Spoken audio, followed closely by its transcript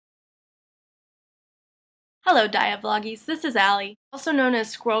Hello Diavloggies, this is Allie, also known as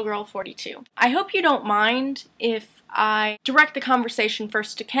Squirrel Girl 42. I hope you don't mind if I direct the conversation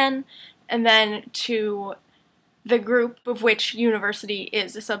first to Ken and then to the group of which university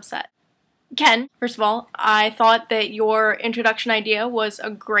is a subset. Ken, first of all, I thought that your introduction idea was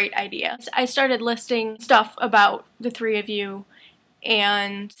a great idea. I started listing stuff about the three of you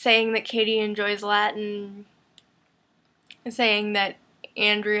and saying that Katie enjoys Latin, saying that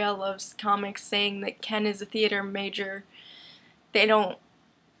Andrea loves comics, saying that Ken is a theater major. They don't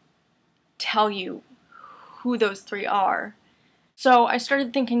tell you who those three are. So I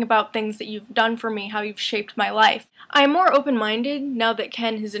started thinking about things that you've done for me, how you've shaped my life. I'm more open-minded now that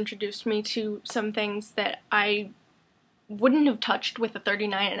Ken has introduced me to some things that I wouldn't have touched with a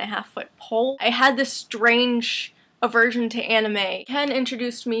 39.5-foot pole. I had this strange aversion to anime. Ken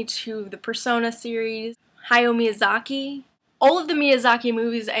introduced me to the Persona series, Hayao Miyazaki. All of the Miyazaki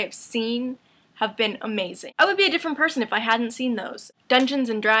movies I have seen have been amazing. I would be a different person if I hadn't seen those. Dungeons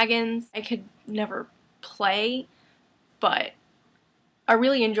and Dragons, I could never play, but I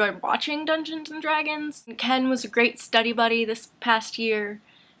really enjoyed watching Dungeons and Dragons. Ken was a great study buddy this past year.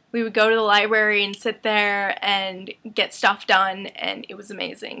 We would go to the library and sit there and get stuff done, and it was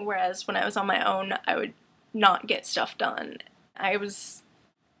amazing. Whereas when I was on my own, I would not get stuff done. I was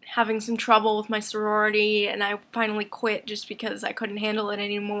having some trouble with my sorority, and I finally quit just because I couldn't handle it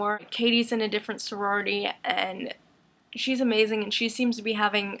anymore. Katie's in a different sorority, and she's amazing, and she seems to be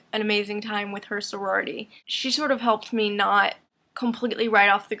having an amazing time with her sorority. She sort of helped me not completely write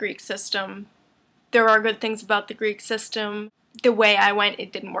off the Greek system. There are good things about the Greek system. The way I went,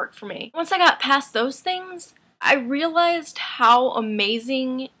 it didn't work for me. Once I got past those things, I realized how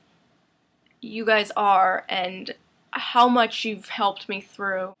amazing you guys are and how much you've helped me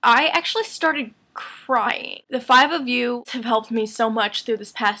through. I actually started crying. The five of you have helped me so much through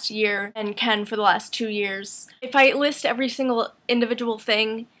this past year, and Ken for the last 2 years. If I list every single individual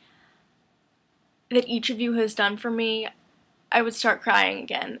thing that each of you has done for me, I would start crying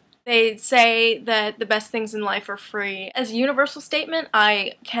again. They say that the best things in life are free. As a universal statement,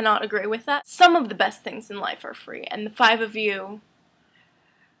 I cannot agree with that. Some of the best things in life are free, and the five of you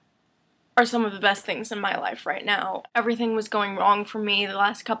are some of the best things in my life right now. Everything was going wrong for me the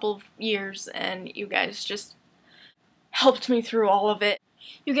last couple of years, and you guys just helped me through all of it.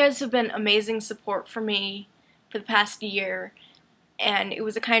 You guys have been amazing support for me for the past year, and it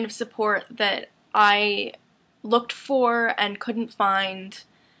was a kind of support that I looked for and couldn't find.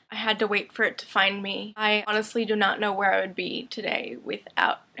 I had to wait for it to find me. I honestly do not know where I would be today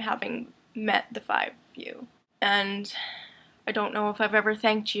without having met the five of you. And I don't know if I've ever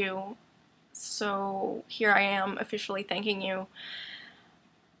thanked you, so here I am officially thanking you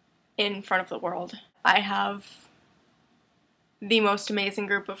in front of the world. I have the most amazing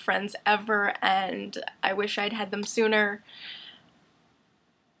group of friends ever, and I wish I'd had them sooner.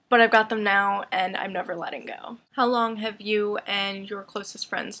 But I've got them now, and I'm never letting go. How long have you and your closest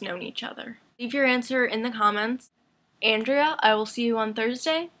friends known each other? Leave your answer in the comments. Andrea, I will see you on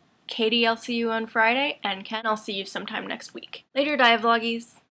Thursday. Katie, I'll see you on Friday. And Ken, I'll see you sometime next week. Later,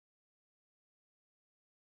 Diavloggies!